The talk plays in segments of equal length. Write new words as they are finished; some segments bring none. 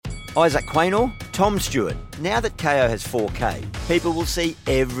Isaac Quaynor, Tom Stewart. Now that KO has 4K, people will see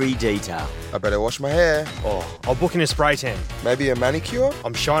every detail. I better wash my hair. Oh, I'll book in a spray tan. Maybe a manicure?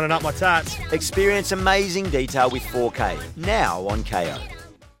 I'm shining up my tats. Experience amazing detail with 4K, now on KO.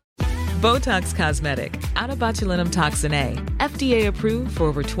 Botox Cosmetic, out of botulinum toxin A, FDA approved for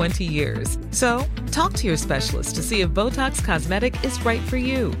over 20 years. So, talk to your specialist to see if Botox Cosmetic is right for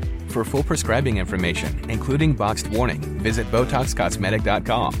you. For full prescribing information, including boxed warning, visit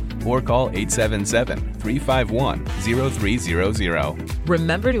BotoxCosmetic.com or call 877-351-0300.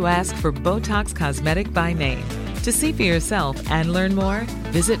 Remember to ask for Botox Cosmetic by name. To see for yourself and learn more,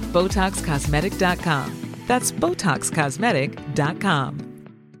 visit BotoxCosmetic.com. That's BotoxCosmetic.com.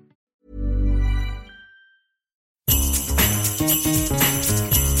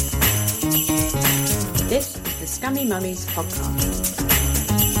 This is the Scummy Mummies podcast.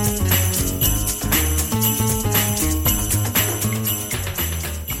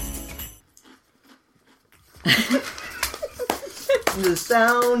 The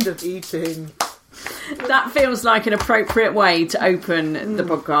sound of eating. That feels like an appropriate way to open the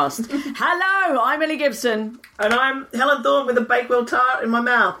podcast. Hello, I'm Ellie Gibson. And I'm Helen Thorne with a Bakewell tart in my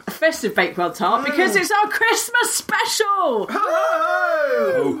mouth. A festive Bakewell tart because it's our Christmas special.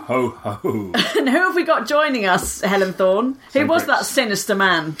 Ho! Ho, ho, ho. And who have we got joining us, Helen Thorne? Who was that sinister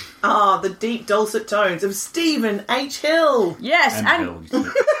man? Ah, the deep dulcet tones of Stephen H. Hill. Yes, And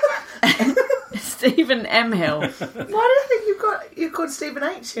Stephen M. Hill. Why do you think you've called Stephen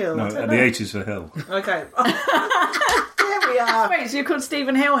H. Hill? No, the H is for Hill. Okay. There we are. Wait, so you're called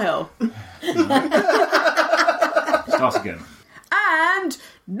Stephen Hill? Start again. And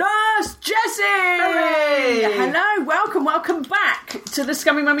Nurse Jessie! Hooray! Hello, welcome back to the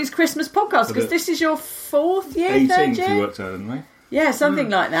Scummy Mummies Christmas podcast, because this is your fourth year, 18th third we year? worked out, didn't we? Yeah, something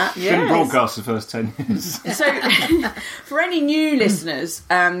like that. Didn't broadcast the first 10 years. So, for any new listeners,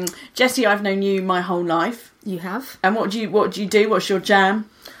 Jessie, I've known you my whole life. You have. And what do you do? What's your jam?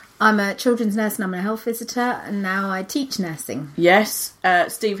 I'm a children's nurse and I'm a health visitor, and now I teach nursing. Yes.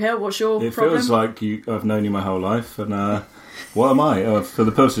 Steve Hill, what's your problem? Feels like I've known you my whole life, and what am I? For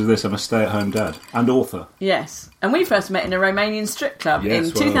the purpose of this, I'm a stay-at-home dad and author. Yes. And we first met in a Romanian strip club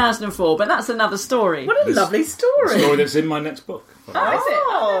in 2004, but that's another story. What a lovely story. A story that's in my next book. Oh, is it?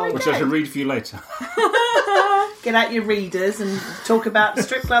 Oh, which I shall read for you later. Get out your readers and talk about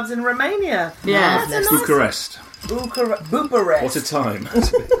strip clubs in Romania. Yeah. That's a nice... Bucharest. Bucharest. What a time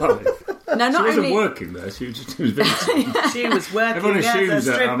to be alive. No, not she wasn't only... working there. She was visiting. She was working Everyone as assumes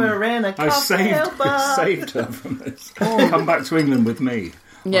a stripper in a I cocktail bar. saved her from this. Come back to England with me.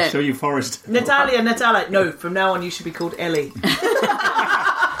 Yeah. I'll show you Forest. Natalia. No, from now on you should be called Ellie.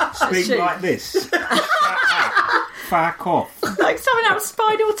 Speak like this. Fuck off. Like someone else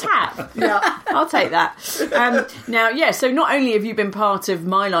Spinal Tap. Yeah, I'll take that. Now, so not only have you been part of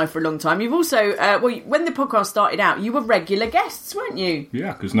my life for a long time, you've also, when the podcast started out, you were regular guests, weren't you?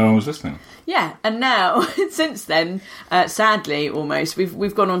 Yeah, because no one was listening. Yeah, and now, since then, sadly, almost,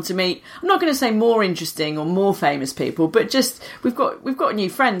 we've gone on to meet, I'm not going to say more interesting or more famous people, but just, we've got new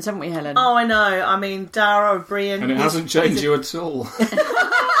friends, haven't we, Helen? Oh, I know. I mean, Dara O'Brien. And it hasn't changed you at all.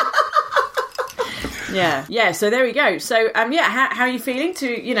 Yeah, so there we go. So, how are you feeling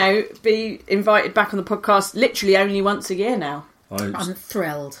to, be invited back on the podcast literally only once a year now? I'm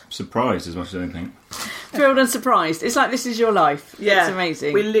thrilled. Surprised as much as anything. Thrilled and surprised. It's like this is your life. Yeah. It's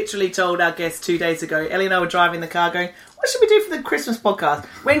amazing. We literally told our guests 2 days ago, Ellie and I were driving the car going, what should we do for the Christmas podcast?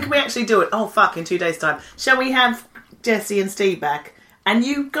 When can we actually do it? Oh, fuck, in 2 days' time. Shall we have Jessie and Steve back? And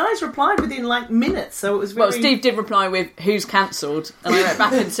you guys replied within, minutes, so it was very... Well, Steve did reply with, who's cancelled? And I went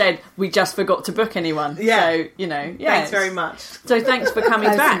back and said, we just forgot to book anyone. Yeah. So, Thanks very much. So thanks for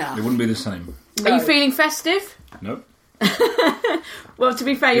coming back. Enough. It wouldn't be the same. Are you feeling festive? Nope. Well, to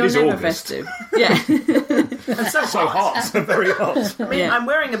be fair, you're is never August. festive. Yeah. It's So hot. Very hot. I mean, I'm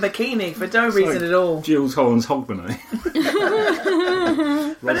wearing a bikini for no reason at all. Jules Holland's Hogmanay.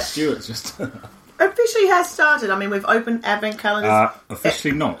 Rod Stewart's just... Officially has started. I mean, we've opened advent calendars.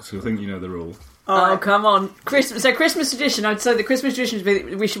 Officially not, so I think you know the rule. Oh, come on. Christmas tradition. I'd say the Christmas tradition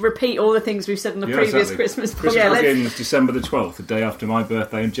is we should repeat all the things we've said in the previous exactly. Christmas podcast. Christmas begins December the 12th, the day after my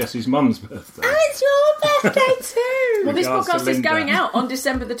birthday and Jessie's mum's birthday. Oh, it's your birthday too! Well, this Regards to podcast is Linda. going out on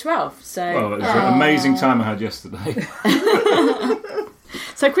December the 12th, so... Well, it was an amazing time I had yesterday.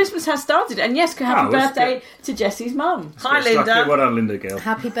 So Christmas has started, and yes, happy birthday to Jessie's mum. Hi, Linda. Well done, Linda, girl.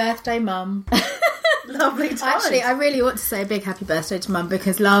 Happy birthday, Mum. Lovely time. Actually, I really ought to say a big happy birthday to Mum,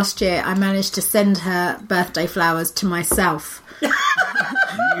 because last year I managed to send her birthday flowers to myself.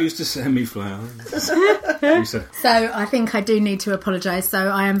 You used to send me flowers. You said, So I think I do need to apologise. So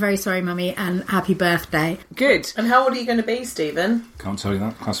I am very sorry, Mummy, and happy birthday. Good. And how old are you going to be, Stephen? can't tell you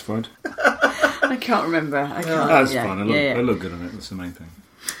that. Classified. I can't remember. I can't. That's yeah, fine. yeah. I look good on it. That's the main thing.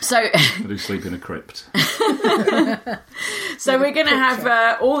 So, I do sleep in a crypt. so we're going to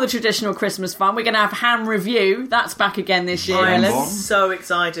have all the traditional Christmas fun. We're going to have ham review. That's back again this year, I'm Ellen. so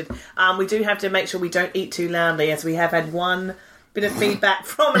excited. We do have to make sure we don't eat too loudly, as we have had one bit of feedback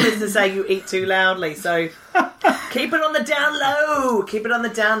from a listener say you eat too loudly. So keep it on the down low. Keep it on the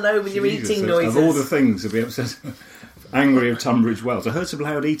down low with your eating noises. Of all the things to be upset, angry of Tunbridge Wells, I heard some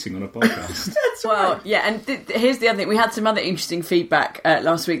loud eating on a podcast. Well, yeah, and here's the other thing. We had some other interesting feedback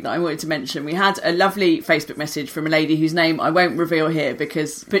last week that I wanted to mention. We had a lovely Facebook message from a lady whose name I won't reveal here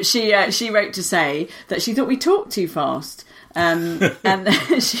but she wrote to say that she thought we talked too fast. And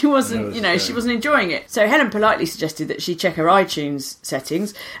she wasn't, she wasn't enjoying it. So Helen politely suggested that she check her iTunes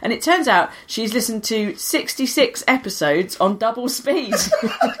settings, and it turns out she's listened to 66 episodes on double speed.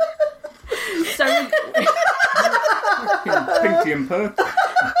 So Pinky and Purple.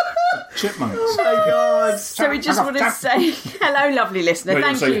 Chipmunks. Oh my God. So we just want to say hello, lovely listener.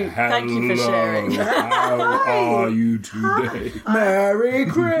 No, Thank you for sharing. How are you today? Merry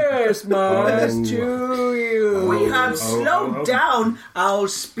Christmas to you. We have slowed down our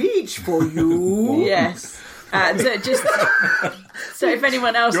speech for you. Yes. So if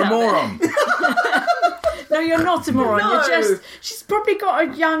anyone else You're a moron. No, you're not a moron. No. She's probably got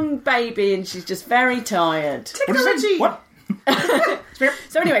a young baby and she's just very tired. Technology. What?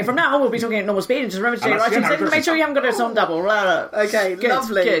 So anyway, from now on we'll be talking at normal speed and just remember to check your iTunes settings. Make sure you haven't got us on double. Okay, Good,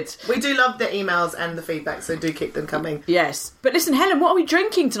 lovely. good. We do love the emails and the feedback, so do keep them coming. Yes. But listen, Helen, what are we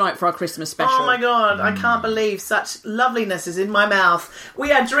drinking tonight for our Christmas special? Oh my God, I can't believe such loveliness is in my mouth.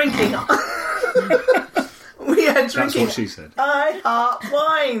 We are drinking... That's what she said. I Heart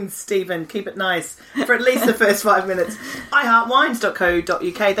Wines, Stephen. Keep it nice for at least the first 5 minutes.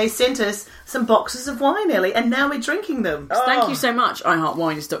 iHeartWines.co.uk. They sent us some boxes of wine, Ellie, and now we're drinking them. Thank you so much,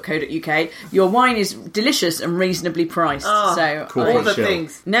 iHeartWines.co.uk. Your wine is delicious and reasonably priced. So Cool. All the Chill.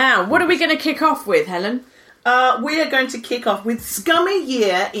 things. now, what are we going to kick off with, Helen? We are going to kick off with Scummy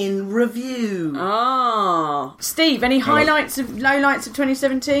Year in Review. Steve, any highlights of lowlights of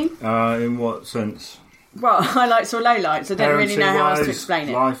 2017? In what sense? Well, highlights or lowlights. I don't really know how else to explain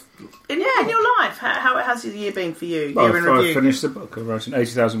it. Life. In your life, how has your year been for you? Well, Year in before I Review. finished the book, I wrote an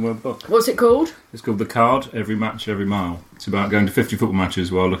 80,000 word book. What's it called? It's called The Card, Every Match, Every Mile. It's about going to 50 football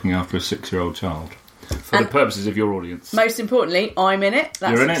matches while looking after a 6-year-old child. For the purposes of your audience. Most importantly, I'm in it.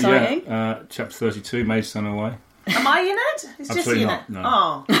 That's You're in exciting. it, yeah. Chapter 32, Maidstone Away. Am I in it? Is Jessie Absolutely in not, it? no.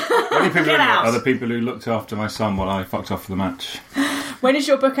 Oh. The only people Get in it out. are the people who looked after my son while I fucked off for the match. When is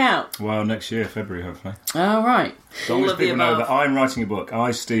your book out? Well, next year, February, hopefully. Oh, right. As long as of the people know above. that I'm writing a book. I,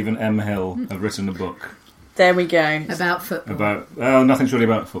 Stephen M. Hill, have written a book There we go. About football. about... Well, nothing's really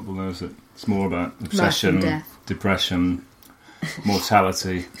about football, though, is it? It's more about obsession, death. depression,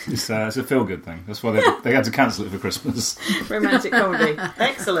 mortality. It's a feel-good thing. That's why they had to cancel it for Christmas. Romantic comedy.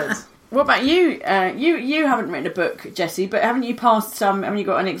 Excellent. What about you? You haven't written a book, Jessie, but haven't you passed some... Haven't you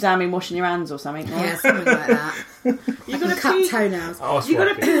got an exam in washing your hands or something? Yeah, something like that. You got a Cut toenails. Oh, You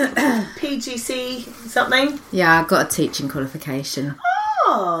got a PGC something? Yeah, I've got a teaching qualification.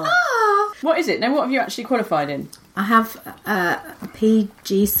 Oh. What is it? Now, what have you actually qualified in? I have a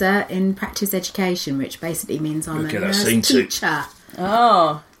PG cert in practice education, which basically means I'm Okay, a that's nurse seen to. teacher.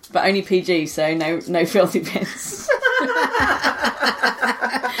 Oh, but only PG, so no filthy bits.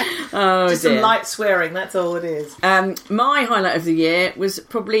 Oh, Just dear. some light swearing, that's all it is. My highlight of the year was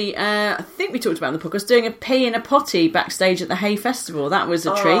probably, I think we talked about in the podcast, doing a pee in a potty backstage at the Hay Festival. That was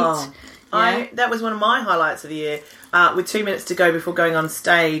a treat. Yeah. That was one of my highlights of the year. With 2 minutes to go before going on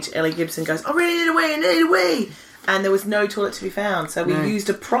stage, Ellie Gibson goes, I really need a wee. And there was no toilet to be found, so we used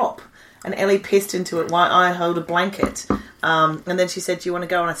a prop. And Ellie pissed into it while I held a blanket. And then she said, do you want to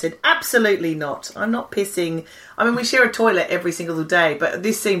go? And I said, absolutely not. I'm not pissing. I mean, we share a toilet every single day, but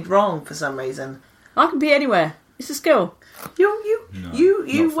this seemed wrong for some reason. I can pee anywhere. It's a skill.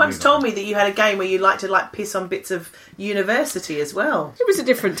 You for once me, told me that you had a game where you like to piss on bits of university as well. It was a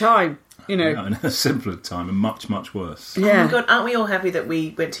different time, you know. No, in a simpler time and much, much worse. Yeah. Oh my God, aren't we all happy that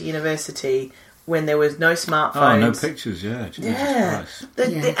we went to university when there was no smartphones? Oh, no pictures, yeah. Jesus Christ.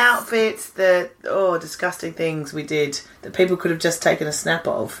 The outfits, disgusting things we did that people could have just taken a snap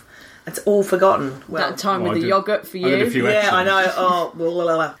of. It's all forgotten. Well, That time Well, with I the did- yoghurt for I did a you. few yeah, extras. I know. Oh, blah, blah,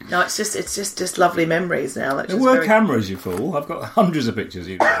 blah. No, it's just lovely memories now. That's There just were very- cameras, you fool. I've got hundreds of pictures.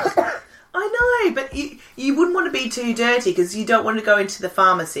 You I know, but you wouldn't want to be too dirty because you don't want to go into the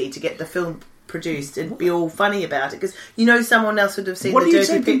pharmacy to get the film produced and be all funny about it because someone else would have seen What the are you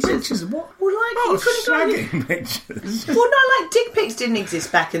dirty taking pictures. What? Well, like you couldn't go. Shagging pictures. Well, no, like dick pics didn't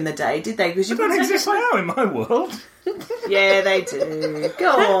exist back in the day, did they? Because They don't exist now in my world. Yeah, they do.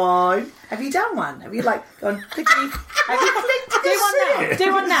 Go on. Have you done one? Have you gone clicky? Have you clicked? Do one now.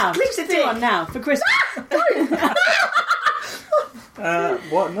 Do one now. Click the Do dick. one now for Christmas.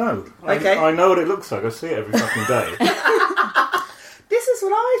 What? No. Okay. I know what it looks like. I see it every fucking day. This is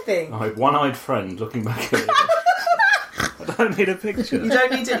what I think. My one-eyed friend looking back at it. I don't need a picture. You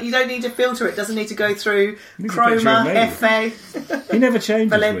don't need to filter it. Doesn't need to go through Needs a picture chroma, of me. FA. He never changes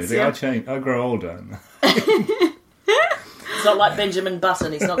Valencia. really. I grow older. It's not like Benjamin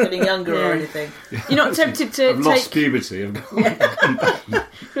Button. He's not getting younger or anything. You're not tempted to I've lost puberty. You're not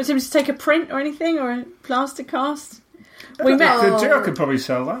tempted to take a print or anything or a plaster cast? We met. I could probably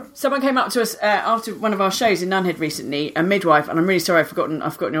sell that. Someone came up to us after one of our shows in Nunhead recently, a midwife, and I'm really sorry I've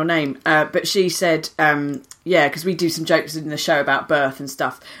forgotten your name, but she said, because we do some jokes in the show about birth and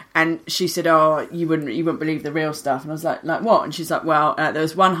stuff, and she said, "Oh, you wouldn't believe the real stuff," and I was like what? And she's like, "Well, there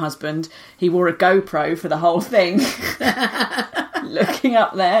was one husband, he wore a GoPro for the whole thing, looking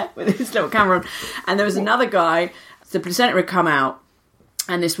up there with his little camera on, and there was another guy, the placenta had come out."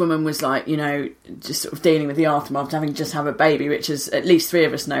 And this woman was like, just sort of dealing with the aftermath of having just have a baby, which is at least 3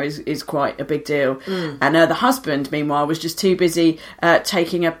 of us know is quite a big deal. And the husband, meanwhile, was just too busy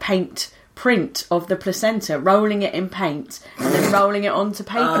taking a paint print of the placenta, rolling it in paint, and then rolling it onto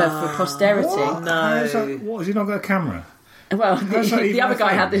paper for posterity. What? No. What? Has he not got a camera? Well, That's not the even other a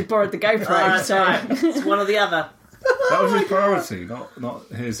guy thing. borrowed the GoPro, Right, so right. It's one or the other. That was his priority, not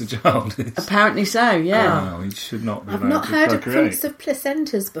here's the child. apparently so, yeah. Oh, he should not be I've allowed not to heard of procreate. prints of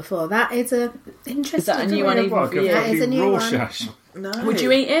placentas before. That is a interesting. Is that a new one even Like for a you? That is a fucking new one. Rorschach. No. Would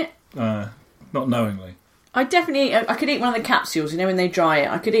you eat it? Not knowingly. I definitely, I could eat one of the capsules, when they dry it.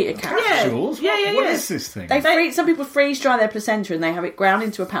 I could eat a capsule. Yeah. Jules? Yeah. What is this thing? Some people freeze dry their placenta and they have it ground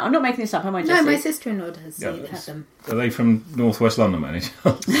into a powder. I'm not making this up, am I, No, Jessie? my sister-in-law has Yeah, had them. Are they from northwest London, man?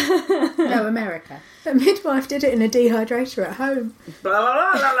 No, America. The midwife did it in a dehydrator at home. Blah,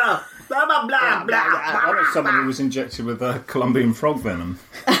 blah, blah, blah, blah, blah, blah, blah, I know someone who was injected with Colombian frog venom.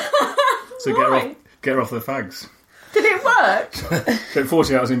 So get her off the fags. Did it work? So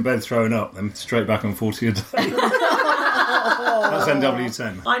 40 hours in bed throwing up, then straight back on 40 a day. That's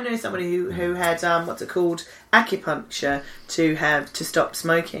NW10. I know somebody who had what's it called, acupuncture to stop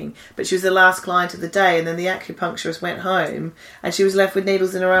smoking, but she was the last client of the day, and then the acupuncturist went home, and she was left with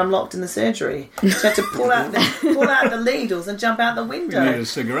needles in her arm locked in the surgery. She had to pull out the needles and jump out the window. You need a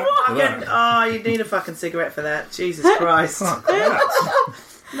cigarette for that. Oh, you need a fucking cigarette for that. Jesus Christ! Fuck that.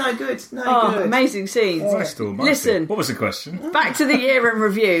 No good. No good. Amazing scenes. Christ almighty. Listen. What was the question? Back to the year in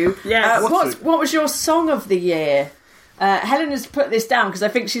review. Yes. What was your song of the year? Helen has put this down because I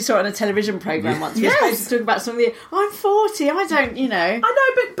think she saw it on a television programme once. We were supposed to talk about some of the... I'm 40, I don't, I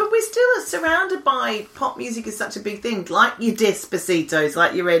know, but we're still surrounded by... Pop music is such a big thing. Like your Despacitos,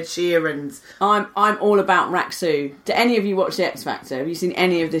 like your Ed Sheerans. I'm all about Raksu. Do any of you watch The X Factor? Have you seen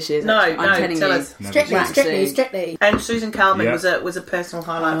any of this year's? I'm telling tell you. us. Strictly. And Susan Calman Yeah. was a personal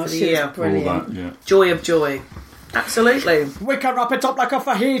highlight for the she was year. brilliant. All that, yeah. Joy of joy. Absolutely. We can wrap it up like a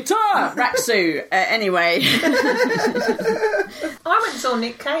fajita! Raksu. Anyway. I went and saw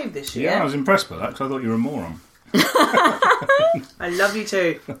Nick Cave this year. Yeah, I was impressed by that because I thought you were a moron. I love you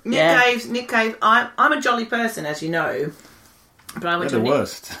too. Nick Cave, I'm a jolly person, as you know. But I went They're to the Nick-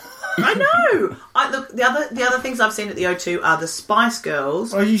 worst. I know. Look, the other things I've seen at the O2 are the Spice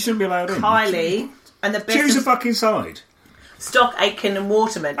Girls, Well, you shouldn't be allowed in. Kylie, and the best Choose a of fucking side. Stock, Aitken and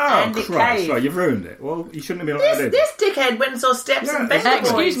Waterman, Oh, and Nick Christ. Cave. Right, you've ruined it. Well, you shouldn't have been allowed in. This dickhead went and saw Steps Yeah, and Venga Boys.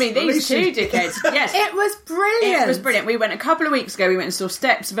 Excuse me, these least two you- dickheads. Yes. It was brilliant. It was brilliant. We went a couple of weeks ago. We went and saw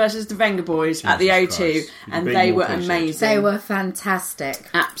Steps versus the Venga Boys at the Jesus O2, Christ. and You're they being were more appreciated. amazing. They were fantastic.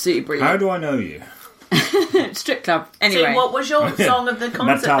 Absolutely brilliant. How do I know you? Strip club. Anyway, So what was your song of the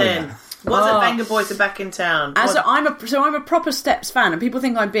concert Natalia. then? Was it Venga Boys are back in town? As What- I'm a proper Steps fan, and people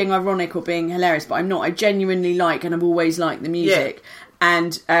think I'm being ironic or being hilarious, but I'm not. I genuinely like, and I've always liked the music.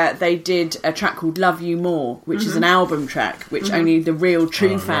 And they did a track called "Love You More," which is an album track, which only the real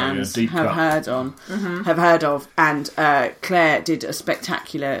true fans deep have cut. heard of. And Claire did a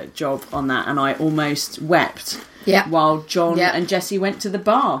spectacular job on that, and I almost wept. Yeah. While John Yeah. and Jessie went to the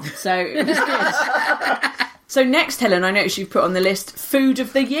bar, so it was good. So next, Helen, I noticed you've put on the list food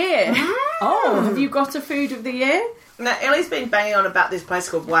of the year. Oh, have you got a food of the year? Now, Ellie's been banging on about this place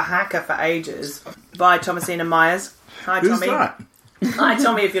called Oaxaca for ages by Thomasina Myers. Hi, Who's Tommy. that? Hi,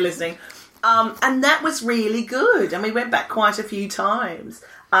 Tommy, if you're listening. And that was really good. And we went back quite a few times.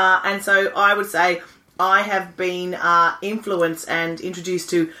 And so I would say I have been influenced and introduced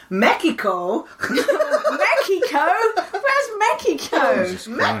to Mexico. Mexico? Where's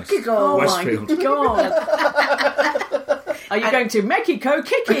Mexico? Mexico. Oh Westfield. my god! Are you going to Mexico,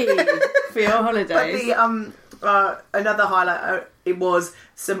 Kiki, for your holidays? But another highlight, it was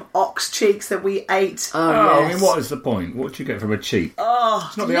some ox cheeks that we ate. I mean, what is the point? What do you get from a cheek? Oh,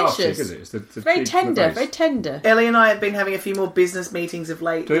 it's not delicious. the arse cheek, is it? It's the very cheek from the tender, face. very tender. Ellie and I have been having a few more business meetings of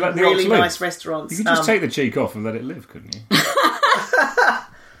late. Do you like the really ox lip? nice restaurants. You could just take the cheek off and let it live, couldn't you? Grow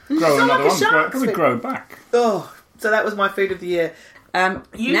It's not another like a one. shark's Can we fin. grow back? Oh, so that was my food of the year.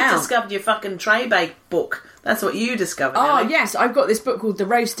 You now- discovered your fucking tray bake book. That's what you discovered. Oh, Ellie. yes, I've got this book called The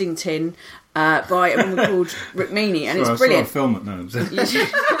Roasting Tin by a woman called Rukmini, and it's brilliant. I saw a film at Nobs.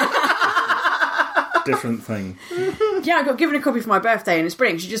 Different thing. Yeah, I got given a copy for my birthday, and it's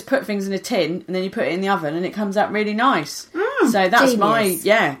brilliant. You just put things in a tin, and then you put it in the oven, and it comes out really nice. So that's Genius.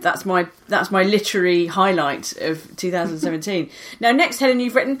 that's my literary highlight of 2017. Now, next, Helen,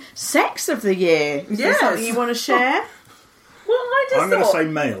 you've written Sex of the Year. Is there Yes. something you want to share? Well, I just I'm going to thought. say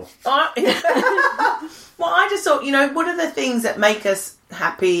male. Well, I just thought, what are the things that make us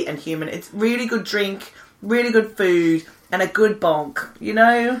happy and human? It's really good drink, really good food, and a good bonk.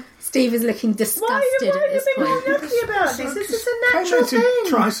 Steve is looking disgusted Why are you at this being all point. yucky about this? This is a Came natural in to thing.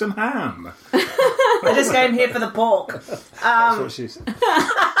 try some ham. I just came here for the pork. That's what she said.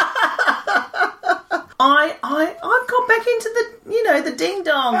 I've got back into the ding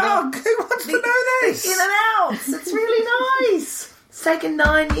dong. Oh, who wants to know this? In and outs. It's really nice. It's taken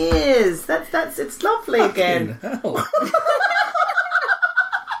 9 years. It's lovely again. Hell.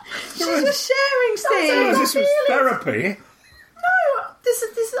 She's just sharing, Steve. This was therapy. No, this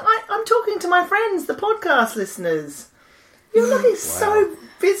is. I'm talking to my friends, the podcast listeners. You're looking so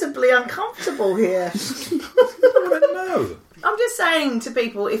visibly uncomfortable here. No. I'm just saying to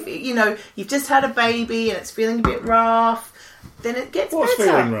people, if you've just had a baby and it's feeling a bit rough, then it gets What's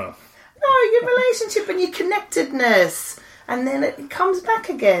better. feeling rough? No, your relationship and your connectedness, and then it comes back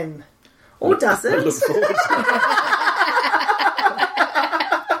again, or does I it? look forward to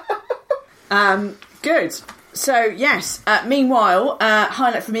it. Good. So, yes, meanwhile,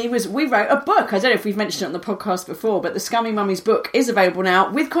 highlight for me was we wrote a book. I don't know if we've mentioned it on the podcast before, but the Scummy Mummies book is available now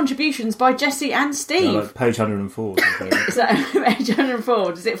with contributions by Jessie and Steve. Like page 104. Is that page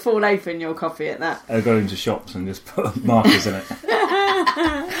 104? Does it fall over in your coffee at that? I go into shops and just put markers in it.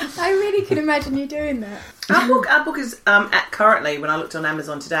 I really can imagine you doing that. Our book is at currently, when I looked on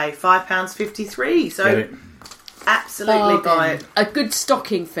Amazon today, £5.53. Get So it? absolutely buy it. A good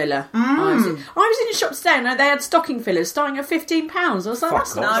stocking filler. I was in a shop today and they had stocking fillers starting at £15. I was like, Fuck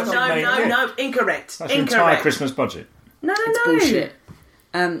that's off. not That's not made yet. No, incorrect. That's your entire Incorrect. Christmas budget. No. bullshit.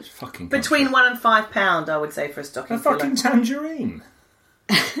 It's fucking Between £1 and £5, I would say, for a stocking a filler. fucking tangerine.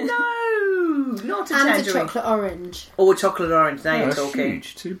 No, not a And a tangerine. chocolate orange. Or chocolate orange, now No, you're that's talking.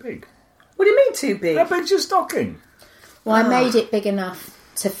 huge. Too big. What do you mean too big? How big's your stocking? Well, I made it big enough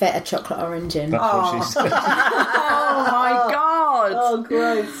to fit a chocolate orange in. That's what she said. Oh my god! Oh,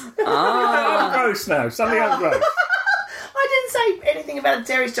 gross. I'm gross now. Suddenly I'm gross. I didn't say anything about a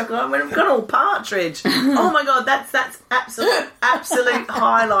Terry's chocolate. I mean, I've got all partridge. Oh my god, that's absolute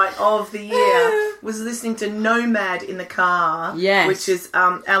highlight of the year. Was listening to Nomad in the car. Yes. Which is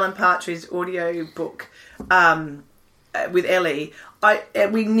Alan Partridge's audio book with Ellie.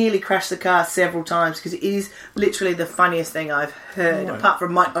 We nearly crashed the car several times because it is literally the funniest thing I've heard, Right. apart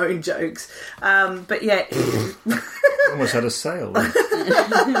from my own jokes. But yeah, Almost had a sale.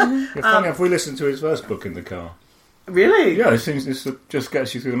 You're funny enough, we listened to his first book in the car. really? Yeah, it seems this just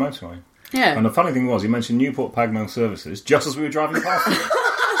gets you through the motorway. Yeah. And the funny thing was, he mentioned Newport Pagmail Services just as we were driving past it.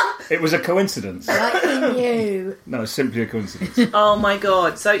 It was a coincidence. Like he knew. No, it's simply a coincidence. Oh my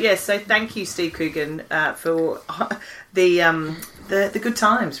god! So yes, so thank you, Steve Coogan, for the good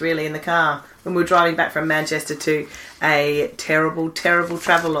times really in the car when we were driving back from Manchester to a terrible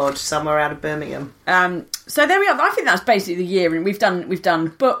travelodge somewhere out of Birmingham. So there we are. I think that's basically the year, and we've done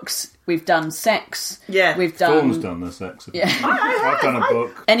books, we've done sex, Yeah. we've done. Dawn's done the sex. Yeah. I've done a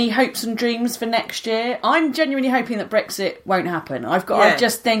book. Any hopes and dreams for next year? I'm genuinely hoping that Brexit won't happen. I Yeah.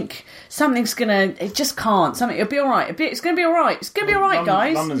 just think something's gonna. It just can't. It'll be all right. It's gonna be all right. It's gonna be all right,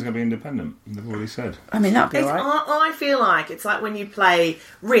 guys. London's going to be independent. They've already said. I mean, that'll be all right. I feel like it's like when you play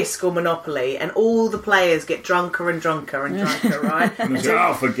Risk or Monopoly and all the players get drunker and drunker and drunker, right? And they say,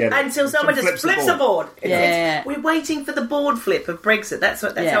 "Oh, forget it." Until someone just flips the board. Yeah. We're waiting for the board flip of Brexit. That's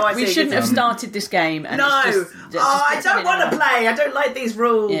how I see We it. shouldn't have started this game. And No, it's just I don't continuing want on. to play. I don't like these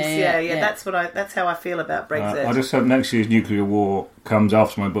rules. Yeah. That's how I feel about Brexit. I just hope next year's nuclear war comes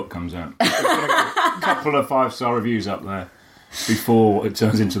after my book comes out. A couple of 5-star reviews up there. before it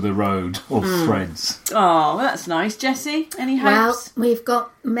turns into the road or threads. Oh, well, that's nice. Jessie, any Well, hopes? we've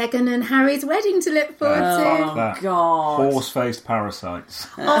got Meghan and Harry's wedding to look forward Fuck to. that. God. Horse-faced parasites.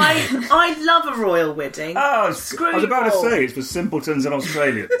 I love a royal wedding. Oh, Screw I was about you to all. say it's for simpletons and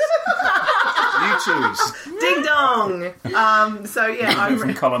Australians. You choose. Ding dong. So yeah, A bit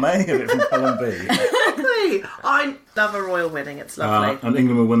from column A, a bit from column B. exactly. I love a royal wedding. It's lovely. And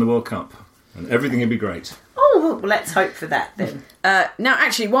England will win the World Cup. And everything will be great. Oh, well, let's hope for that then. Now,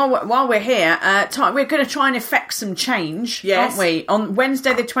 actually, while we're here, we're going to try and effect some change, Yes. aren't we? On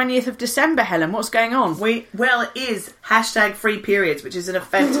Wednesday, the 20th of December, Helen, what's going on? It is #free periods, which is a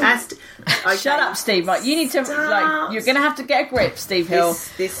fantastic. Okay. Shut up, Steve. Like, you need to, Stop. you're going to have to get a grip, Steve Hill.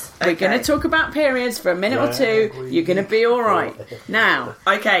 We're going to talk about periods for a minute or two. You're going to be all right. Now.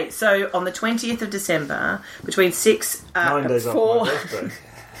 Okay, so on the 20th of December, between 6... 9 days after 4... my birthday.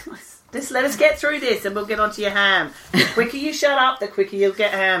 Just let us get through this and we'll get onto your ham. The quicker you shut up, the quicker you'll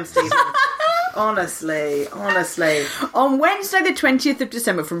get ham, Stephen. Honestly. On Wednesday, the 20th of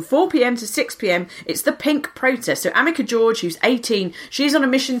December, from 4 p.m. to 6 p.m, it's the Pink Protest. So Amika George, who's 18, she's on a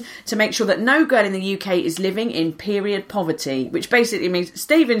mission to make sure that no girl in the UK is living in period poverty, which basically means,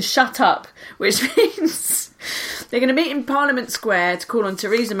 Stephen, shut up, which means they're going to meet in Parliament Square to call on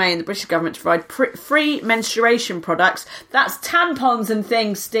Theresa May and the British government to provide free menstruation products. That's tampons and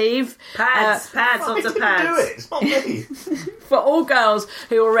things, Steve. Pads, lots of pads. Do it. It's not me. For all girls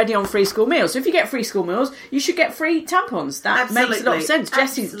who are already on free school meals. So if you get free school meals, you should get free tampons. That makes a lot of sense.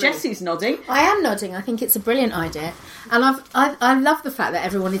 Jesse's nodding. I am nodding. I think it's a brilliant idea. And I love the fact that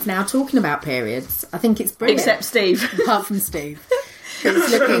everyone is now talking about periods. I think it's brilliant. Except Steve. Apart from Steve.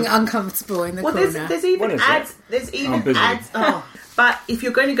 He's looking uncomfortable in the corner. There's even ads. There's even ads. Oh. But if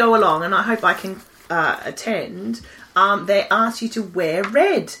you're going to go along, and I hope I can attend, they ask you to wear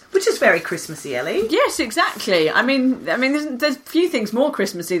red, which is very Christmassy, Ellie. Yes, exactly. I mean, there's few things more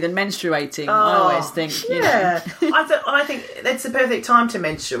Christmassy than menstruating. I always think. Yeah, I think that's the perfect time to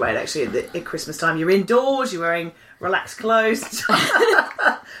menstruate. Actually, at Christmas time, you're indoors, you're wearing relaxed clothes.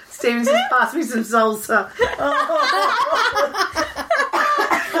 Steven says, "Pass me some salsa."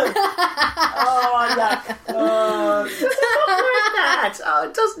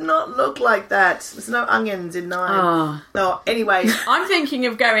 It does not look like that. There's no onions in mine. No, anyway. I'm thinking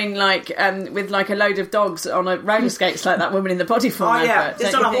of going with a load of dogs on a roller skates like that woman in the body form advert.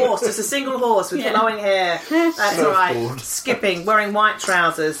 Just on a horse, just a single horse with flowing hair. That's all right. Skipping, wearing white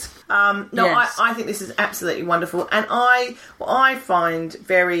trousers. I think this is absolutely wonderful, and what I find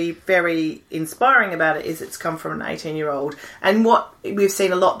very, very inspiring about it is it's come from an 18-year-old, and what we've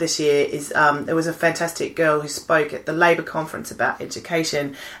seen a lot this year is there was a fantastic girl who spoke at the Labour conference about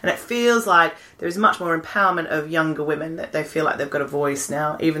education, and it feels like there is much more empowerment of younger women, that they feel like they've got a voice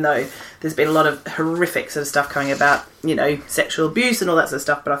now, even though there's been a lot of horrific sort of stuff coming about, sexual abuse and all that sort of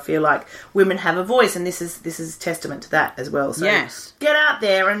stuff, but I feel like women have a voice, and this is testament to that as well. So yes. Get out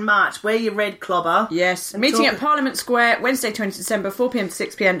there and march. Wear your red clobber. Yes. Meeting at Parliament Square, Wednesday, 20th December, 4 p.m. to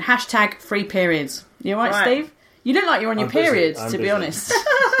 6 p.m. #free periods. You all right, Steve? You look like you're on your periods, to be honest.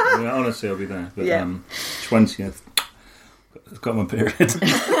 Yeah, honestly, I'll be there. But 20th, I've got my period.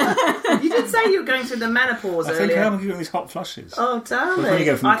 You did say you were going through the menopause earlier. I think I'm doing these hot flushes. Oh, darling. When you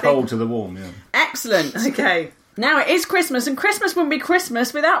go from the cold to the warm, yeah. Excellent. Okay. Now it is Christmas, and Christmas wouldn't be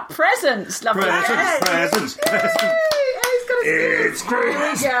Christmas without presents. Lovely. Presents. It's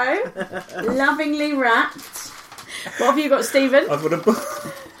Christmas. There we go. Lovingly wrapped. What have you got, Stephen? I've got a book.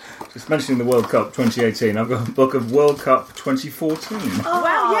 Just mentioning the World Cup 2018, I've got a book of World Cup 2014.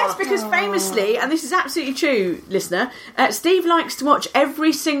 Well, yes, because famously, and this is absolutely true, listener, Steve likes to watch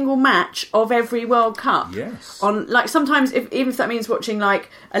every single match of every World Cup. Yes. On sometimes, even if that means watching a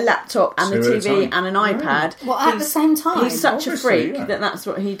laptop and the TV and an iPad. Well, at the same time. He's such a freak yeah. that's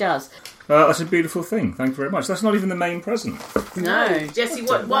what he does. That's a beautiful thing. Thank you very much. That's not even the main present. No. Jesse,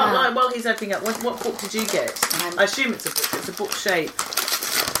 while he's opening up, what book did you get? I assume it's a book. It's a book shape.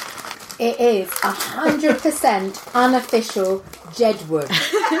 It is 100% unofficial Jedward.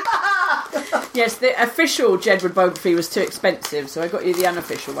 Yes, the official Jedward biography was too expensive, so I got you the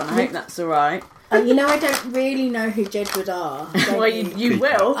unofficial one. I hope that's all right. I don't really know who Jedward are. Well, you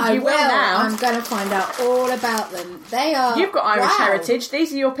will. I will now. I'm going to find out all about them. They are. You've got Irish heritage.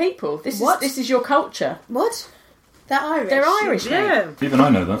 These are your people. This is your culture. What? They're Irish. They're Irish, yeah. mate. Even I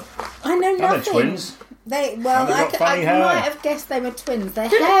know that. I know nothing. Are they twins? I got funny hair. might have guessed they were twins. Their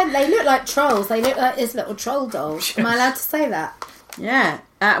hair, they look like trolls. They look like his little troll dolls. Am I allowed to say that? Yeah.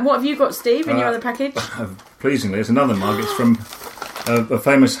 What have you got, Steve, in your other package? Pleasingly, it's another mug. It's from a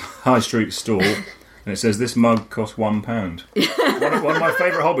famous high street store, and it says, "This mug costs £1." One of my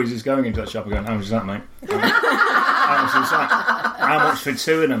favourite hobbies is going into that shop and going, "How much is that, mate? How much It's like, how much for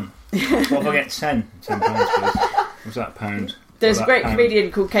two of them? What if I get 10? £10, please. What's that pound? There's a great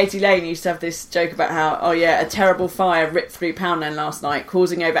comedian called Katie Lane who used to have this joke about how, a terrible fire ripped through Poundland last night,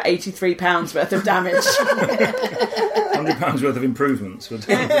 causing over £83 worth of damage. £100 worth of improvements. Yes,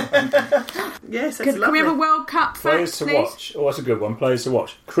 that's Can we have a World Cup Players facts, to please? watch. Oh, that's a good one. Players to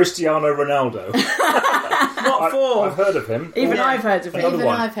watch. Cristiano Ronaldo. What for? I've heard of him. Even I've heard of it. Another Even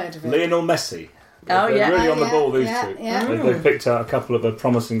one. I've heard of it. Lionel Messi. Oh, They're yeah. really on the ball, these yeah, two. yeah. They've picked out a couple of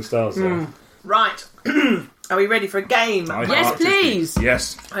promising stars there. Right. Are we ready for a game? Yes, please.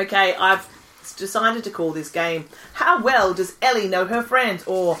 Yes. Okay, I've decided to call this game How Well Does Ellie Know Her Friends?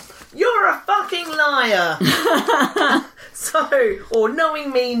 Or You're a Fucking Liar. Or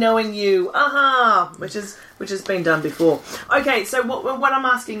Knowing Me, Knowing You. Aha! Which has been done before. Okay, so what I'm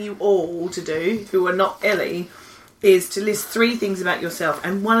asking you all to do, who are not Ellie, is to list 3 things about yourself,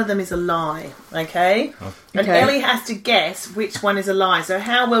 and one of them is a lie, okay? And Ellie has to guess which one is a lie. So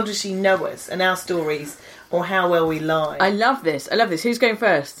how well does she know us and our stories, or how well we lie? I love this. Who's going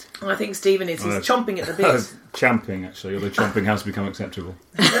first? I think Stephen is. He's chomping at the bit. Champing, actually, although chomping has become acceptable.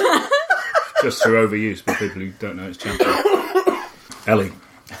 Just through overuse by people who don't know it's champing. Ellie.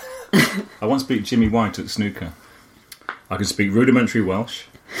 I once beat Jimmy White at snooker. I can speak rudimentary Welsh,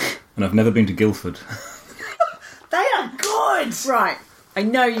 and I've never been to Guildford. They are good! Right. I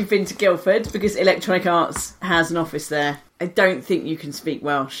know you've been to Guildford because Electronic Arts has an office there. I don't think you can speak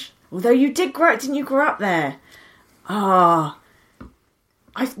Welsh. Although you didn't you grow up there? I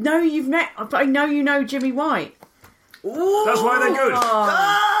know you've met, but I know you know Jimmy White. Ooh. That's why they're good.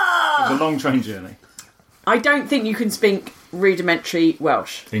 It's a long train journey. I don't think you can speak rudimentary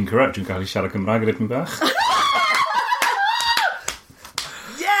Welsh. Incorrect. Dwi'n cael ei siarad Cymraeg dipyn bach.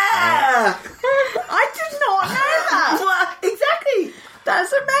 Yeah! I did not know that. Exactly.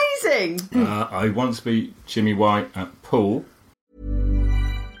 That's amazing. I once beat Jimmy White at pool.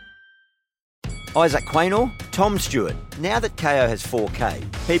 Isaac Quaynor, Tom Stewart. Now that KO has 4K,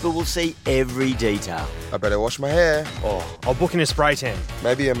 people will see every detail. I better wash my hair. Oh, I'll book in a spray tan.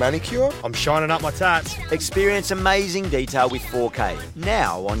 Maybe a manicure? I'm shining up my tats. Experience amazing detail with 4K,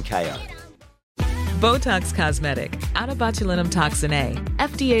 now on KO. Botox Cosmetic, out of botulinum toxin A,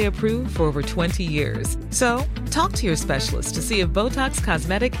 FDA approved for over 20 years. So, talk to your specialist to see if Botox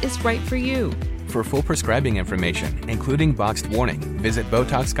Cosmetic is right for you. For full prescribing information, including boxed warning, visit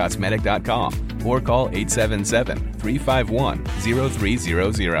BotoxCosmetic.com or call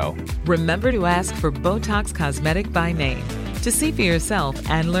 877-351-0300. Remember to ask for Botox Cosmetic by name. To see for yourself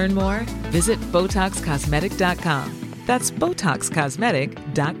and learn more, visit BotoxCosmetic.com. That's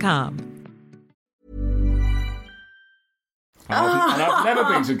BotoxCosmetic.com. And I've never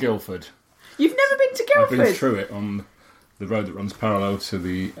been to Guildford. You've never been to I've been Guildford? through it on the road that runs parallel to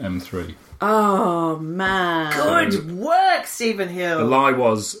the M3. Oh, man. Good work, Stephen Hill. The lie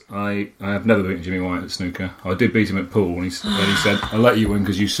was, I have never beaten Jimmy White at snooker. I did beat him at pool, and he said, I'll let you win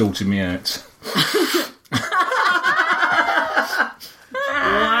because you sorted me out.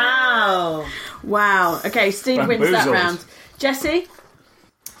 Wow. Okay, Steve wins that Bamboozled. round. Jessie?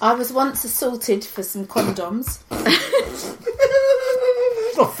 I was once assaulted for some condoms.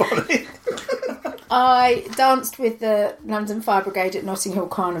 It's not funny. I danced with the London Fire Brigade at Notting Hill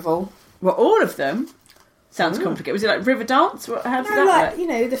Carnival. Well, all of them? Sounds complicated. Was it like river dance? How did that Like, work? you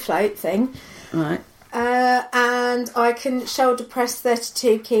know, the float thing. Right. And I can shoulder press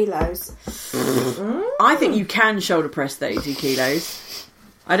 32 kilos. I think you can shoulder press 32 kilos.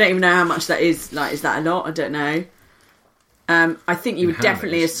 I don't even know how much that is. Like, is that a lot? I don't know. I think you were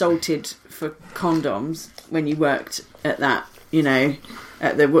definitely assaulted for condoms when you worked at that, you know,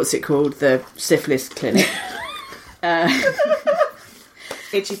 at the, what's it called? The syphilis clinic.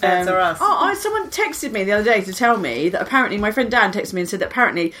 Itchy fans are us. Someone texted me the other day to tell me that apparently, my friend Dan texted me and said that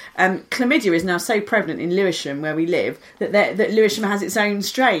apparently chlamydia is now so prevalent in Lewisham, where we live, that Lewisham has its own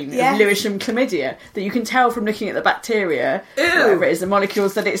strain of Lewisham chlamydia, that you can tell from looking at the bacteria, whatever it is, the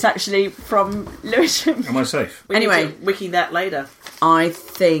molecules, that it's actually from Lewisham. Am I safe? We Anyway. need to wiki that later. I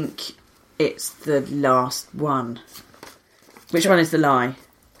think it's the last one. Which one is the lie?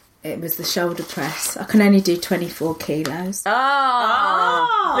 It was the shoulder press. I can only do 24 kilos.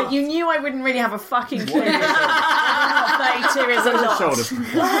 But you knew I wouldn't really have a fucking clue. 32 is a lot.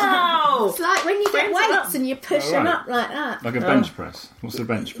 Wow! It's like when you get weights and you push them up like that. Like a bench press. What's the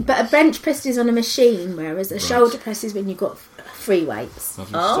bench press? But a bench press is on a machine, whereas a shoulder press is when you've got free weights.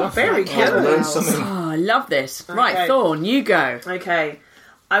 Lovely stuff. very I've good. learned something. Oh, I love this. Right, Okay. Thorn, you go. Okay.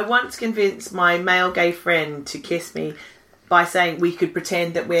 I once convinced my male gay friend to kiss me by saying we could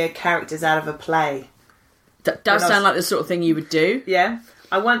pretend that we're characters out of a play. That does sound like the sort of thing you would do. Yeah?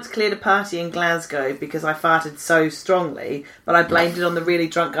 I once cleared a party in Glasgow because I farted so strongly, but I blamed it on the really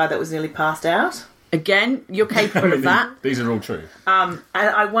drunk guy that was nearly passed out. Again, you're capable of that. These are all true. And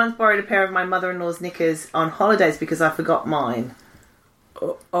I once borrowed a pair of my mother-in-law's knickers on holidays because I forgot mine.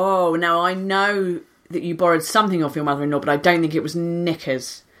 Oh, now I know that you borrowed something off your mother-in-law, but I don't think it was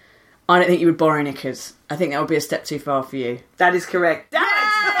knickers. I don't think you would borrow knickers. I think that would be a step too far for you. That is correct. Yes!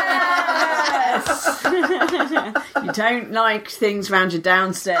 You don't like things around your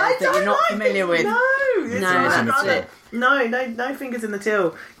downstairs that you're not familiar with. No, that's it. No fingers in the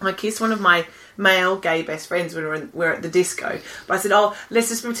till. I kissed one of my male gay best friends when we were at the disco. But I said, let's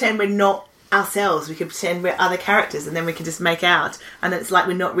just pretend we're not ourselves. We can pretend we're other characters and then we can just make out. And it's like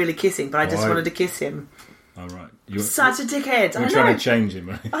we're not really kissing, but I just wanted to kiss him. All right. Such a dickhead. We're trying to change him,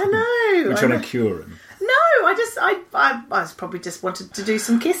 right? I know. We're trying to cure him. No, I probably just wanted to do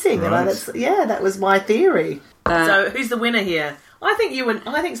some kissing. Right. And that was my theory. So who's the winner here? I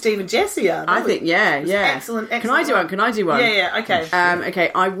think Steve and Jessie are. Excellent. Can I do one? Yeah, okay.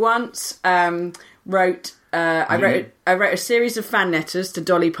 Okay, I once wrote a series of fan letters to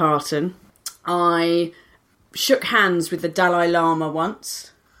Dolly Parton. I shook hands with the Dalai Lama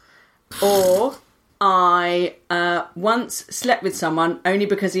once. Or I once slept with someone only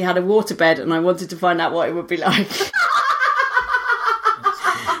because he had a waterbed and I wanted to find out what it would be like.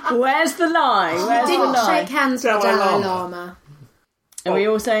 Where's the lie? You didn't shake hands with the Dalai Lama. Are we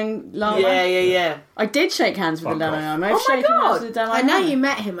all saying Lama? Yeah. I did shake hands with the Dalai Lama. I've shaken hands with the Dalai I Lama. know you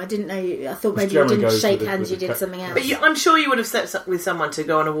met him. I didn't know you. I thought maybe you didn't shake hands. You did something else. But I'm sure you would have slept with someone to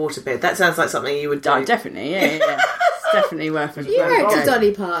go on a waterbed. That sounds like something you would do. Oh, definitely, yeah. It's definitely worth it. You wrote to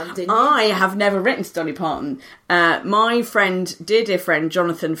Dolly Parton, didn't you? I have never written to Dolly Parton. My dear friend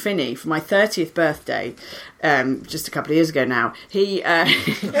Jonathan Finney, for my 30th birthday, just a couple of years ago now, he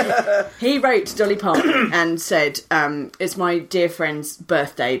wrote to Dolly Parton and said, it's my dear friend's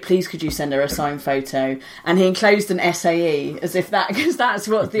birthday, please could you send her a signed photo? And he enclosed an SAE, as if because that's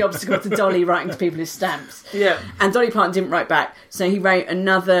what the obstacle to Dolly writing to people is stamps. Yeah. And Dolly Parton didn't write back, so he wrote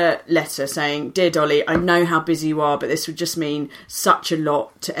another letter saying, Dear Dolly, I know how busy you are, but this would just mean such a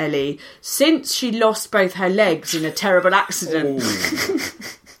lot to Ellie. Since she lost both her legs in a terrible accident.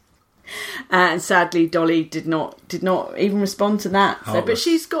 And sadly, Dolly did not even respond to that. So, but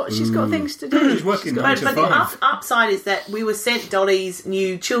she's got things to do. She's working. But the upside is that we were sent Dolly's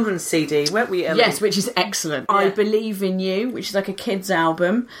new children's CD, weren't we, Ellie? Yes, which is excellent. Yeah. I Believe in You, which is like a kids'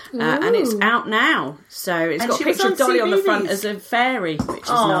 album, and it's out now. So it's got a picture of Dolly on the front as a fairy, which is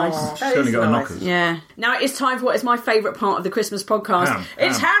nice. She's only got a knockers. Yeah. Now it's time for what is my favourite part of the Christmas podcast.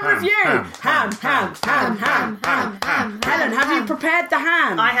 It's ham review. Ham. Helen, have you prepared the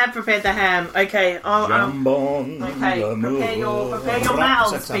ham? I have prepared the ham. Okay, Jambon. Prepare your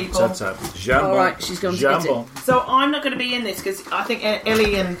mouths, people. Jambon. All right, she's gone to get it. So I'm not going to be in this because I think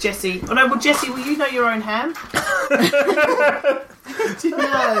Ellie and Jessie. Oh no, well Jessie, will you know your own ham?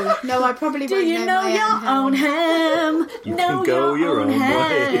 No, I probably Do won't you know your own ham? You can go your own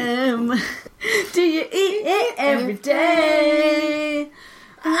ham. Do you eat it every day?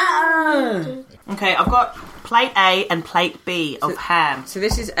 Okay, I've got plate A and plate B of ham. So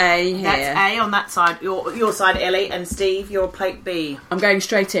this is A here. That's A on that side. Your side, Ellie, and Steve, your plate B. I'm going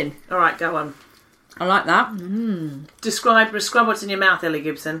straight in. All right, go on. I like that. Describe what's in your mouth, Ellie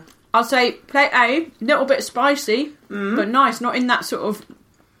Gibson. I'll say plate A, little bit spicy, but nice, not in that sort of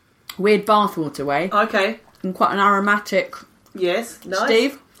weird bathwater way. Okay. And quite an aromatic. Yes, nice.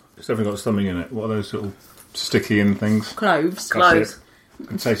 Steve? It's definitely got something in it. What are those little sticky in things? Cloves. I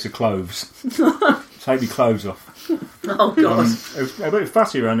can taste the cloves. Take the cloves off. Oh god. It's a bit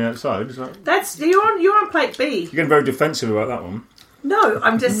fatty around the outside. That's you're on plate B. You're getting very defensive about that one. No,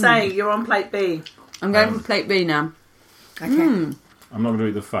 I'm just saying you're on plate B. I'm going for plate B now. Okay. I'm not going to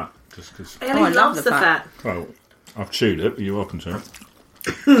eat the fat just because. Ellie loves the fat. Well, I've chewed it, but you're welcome to it.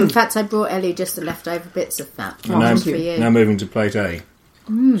 In fact, I brought Ellie just the leftover bits of fat. Now For you. moving to plate A.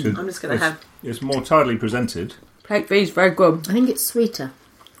 So I'm just going to have. It's more tidily presented. Plate B is very good. I think it's sweeter.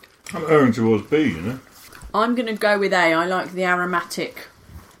 I'm erring towards B, you know. I'm going to go with A. I like the aromatic.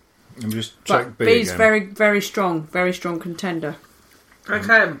 And just check But B B's again. very strong Okay. contender.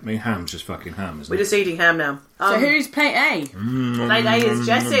 I mean, ham's just fucking ham, isn't We're it? just eating ham now. So who's plate A? Plate A is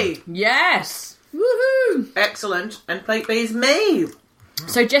Jessie. Yes! Woohoo! Excellent. And plate B is me.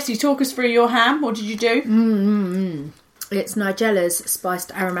 So Jessie, talk us through your ham. What did you do? It's Nigella's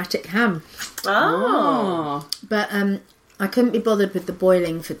spiced aromatic ham. Oh. But I couldn't be bothered with the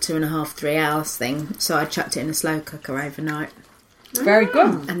boiling for 2.5-3 hours thing, so I chucked it in a slow cooker overnight Very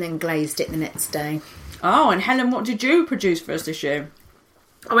good. and then glazed it the next day. Oh, and Helen, what did you produce for us this year?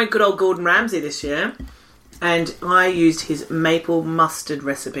 I went good old Gordon Ramsay this year. And I used his maple mustard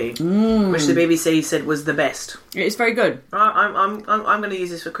recipe, which the BBC said was the best. It's very good. I'm going to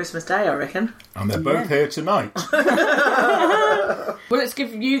use this for Christmas Day, I reckon. And they're both here tonight. Well, let's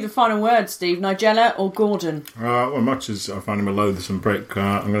give you the final word, Steve. Nigella or Gordon? Well, much as I find him a loathsome prick,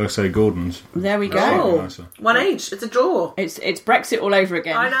 I'm going to say Gordon's. There we go. Oh, Nicer. one each. It's a draw. It's Brexit all over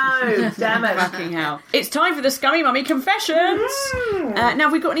again. I know. Damn it. Fucking hell. It's time for the Scummy Mummy Confessions. Now,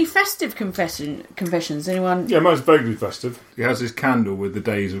 have we got any festive confessions? Anyone? Yeah, most vaguely festive. He has this candle with the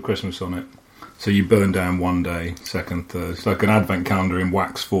days of Christmas on it. So you burn down one day, second, third. It's like an advent calendar in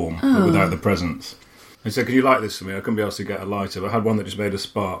wax form, but without the presents. He said, "Can you light this for me? I couldn't be asked to get a lighter, but I had one that just made a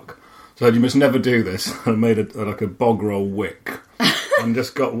spark." So I said, "You must never do this." I made like a bog roll wick. And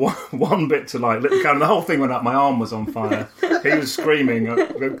just got one bit to light, lit the candle. The whole thing went up. My arm was on fire. He was screaming,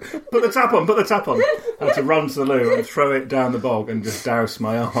 "Put the tap on! Put the tap on!" I had to run to the loo and throw it down the bog and just douse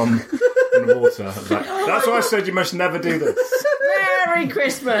my arm in the water. I was like, that's why I said you must never do this. Merry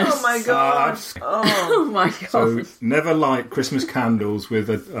Christmas! Oh my God. Oh my God. So never light Christmas candles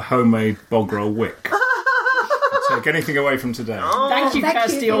with a homemade bog roll wick. Take anything away from today. Thank you,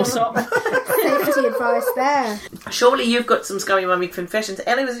 Kirsty Allsop. Safety advice there. Surely you've got some Scummy Mummy confessions.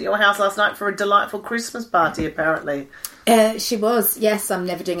 Ellie was at your house last night for a delightful Christmas party, apparently. She was. Yes, I'm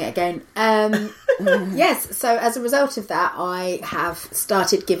never doing it again. Yes, so as a result of that, I have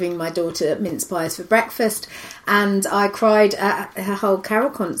started giving my daughter mince pies for breakfast, and I cried at her whole carol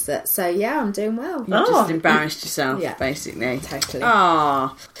concert. So yeah, I'm doing well. You just embarrassed yourself, Yeah. basically. Totally.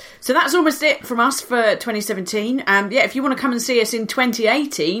 Ah, so that's almost it from us for 2017. Yeah, if you want to come and see us in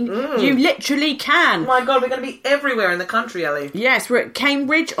 2018, you literally can. Oh my God, we're going to be everywhere in the country, Ellie. Yes, we're at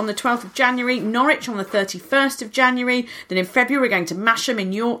Cambridge on the 12th of January, Norwich on the 31st of January, then in February we're going to Masham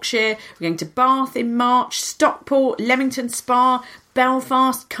in Yorkshire, we're going to Bath in March, Stockport, Leamington Spa,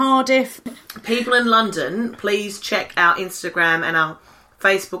 Belfast, Cardiff. People in London, please check our Instagram and our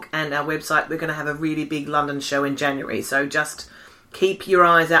Facebook and our website. We're going to have a really big London show in January, so just keep your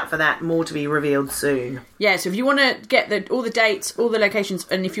eyes out for that. More to be revealed soon. Yeah, so if you want to get all the dates, all the locations,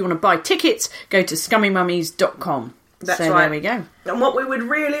 and if you want to buy tickets, go to scummymummies.com. That's so right. There we go. And what we would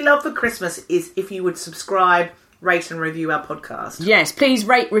really love for Christmas is if you would subscribe, rate and review our podcast. Yes, please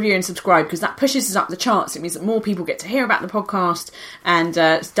rate, review and subscribe, because that pushes us up the charts. It means that more people get to hear about the podcast. And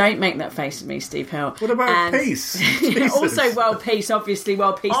don't make that face at me, Steve Hill. What about peace? Also, world peace, obviously,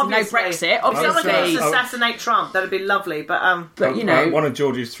 world peace and no Brexit. If someone could Obviously. just assassinate Trump, that'd be lovely. But you know. One of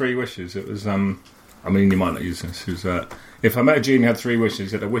George's 3 wishes, it was, I mean, you might not use this, it was, if I met a genie who had 3 wishes, he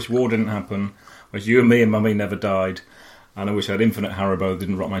said, I wish war didn't happen, I wish you and me and Mummy never died, and I wish I had infinite Haribo that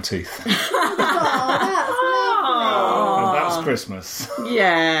didn't rot my teeth. And that's Christmas.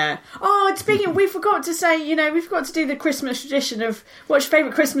 Yeah. Oh, speaking, we forgot to say, we forgot to do the Christmas tradition of what's your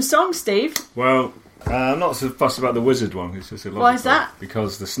favourite Christmas song, Steve? Well, I'm not so fussed about the wizard one. It's just illogical. Why is that?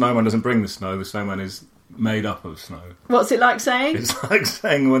 Because the snowman doesn't bring the snow. The snowman is made up of snow. What's it like saying? It's like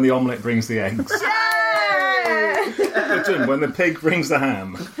saying when the omelette brings the eggs. When the pig brings the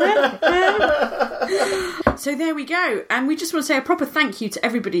ham. So there we go. And we just want to say a proper thank you to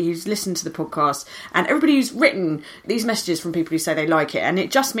everybody who's listened to the podcast and everybody who's written these messages from people who say they like it. And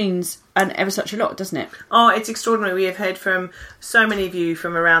it just means ever such a lot, doesn't it? Oh, it's extraordinary. We have heard from so many of you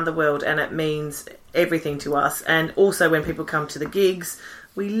from around the world, and it means everything to us. And also when people come to the gigs,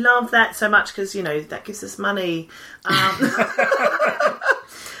 we love that so much because, that gives us money.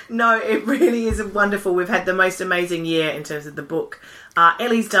 No, it really is wonderful. We've had the most amazing year in terms of the book.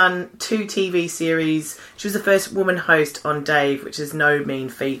 Ellie's done 2 TV series. She was the first woman host on Dave, which is no mean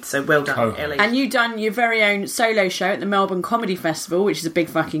feat. So well done, Ellie. And you've done your very own solo show at the Melbourne Comedy Festival, which is a big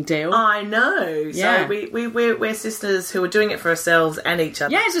fucking deal. I know. Yeah. So we're sisters who are doing it for ourselves and each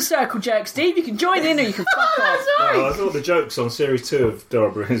other. Yeah, it's a circle jerk, Steve. You can join in or you can fuck off. Oh, I thought the jokes on Series 2 of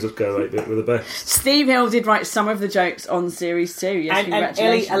Dara Brins of Go 8-Bit were the best. Steve Hill did write some of the jokes on Series 2. Yes, And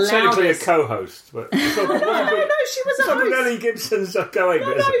congratulations. Ellie Technically a us. co-host. But No, she was a host. Ellie Gibson's Go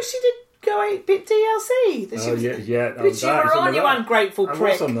 8-Bit. No, she did Go 8-Bit DLC. Oh, yeah. But you were on, you ungrateful I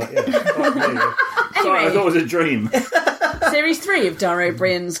prick. was on that, yeah. Sorry, I thought it was a dream. Series 3 of Dara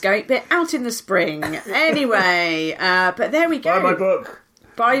O'Brien's Go 8-Bit out in the spring. Anyway, but there we go. Buy my book.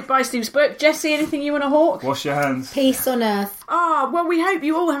 Buy Steve's book. Jessie, anything you want to hawk? Wash your hands. Peace on earth. Well, we hope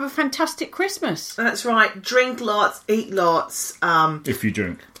you all have a fantastic Christmas. That's right. Drink lots, eat lots. If you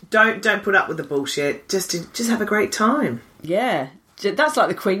drink. Don't put up with the bullshit. Just have a great time. Yeah. That's like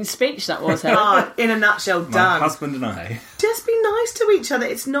the Queen's speech, that was, Helen. In a nutshell, My done. husband and I. Just be nice to each other.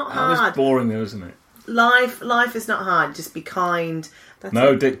 It's not Oh, hard. it's boring though, isn't it? Life is not hard. Just be kind. That's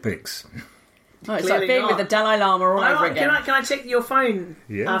No it. dick pics. Oh, it's Clearly like being not. with the Dalai Lama all over again. Can I check your phone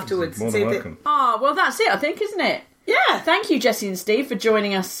afterwards? More See than if welcome. Oh, well, that's it, I think, isn't it? Yeah. Thank you, Jessie and Steve, for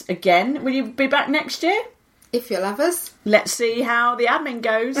joining us again. Will you be back next year? If you'll have us. Let's see how the admin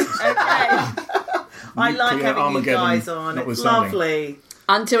goes. Okay. I like Nuclear having you Armageddon guys on. It's notwithstanding. lovely.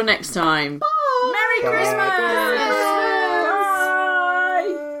 Until next time. Bye. Merry Christmas.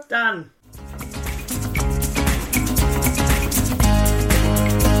 Bye. Done.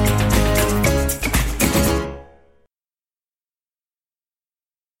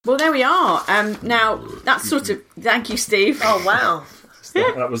 Well, there we are. Now, that's sort of... Thank you, Steve. Oh, wow.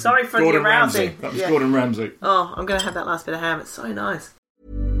 That was Sorry for the Gordon arousing. Ramsay. That was Yeah. Gordon Ramsay. Oh, I'm going to have that last bit of ham. It's so nice.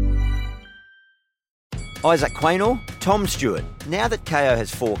 Isaac Quaynor, Tom Stewart. Now that KO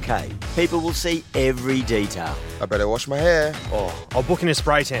has 4K, people will see every detail. I better wash my hair. Oh, I'll book in a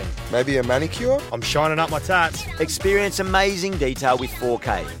spray tan. Maybe a manicure? I'm shining up my tats. Experience amazing detail with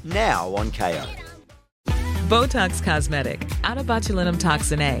 4K, now on KO. Botox Cosmetic, out of botulinum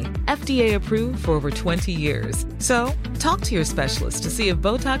toxin A, FDA approved for over 20 years. So, talk to your specialist to see if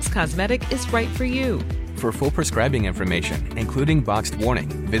Botox Cosmetic is right for you. For full prescribing information, including boxed warning,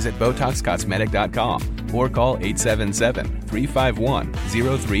 visit BotoxCosmetic.com or call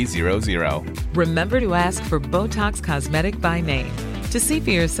 877-351-0300. Remember to ask for Botox Cosmetic by name. To see for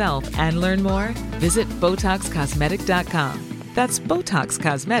yourself and learn more, visit BotoxCosmetic.com. That's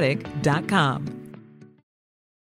BotoxCosmetic.com.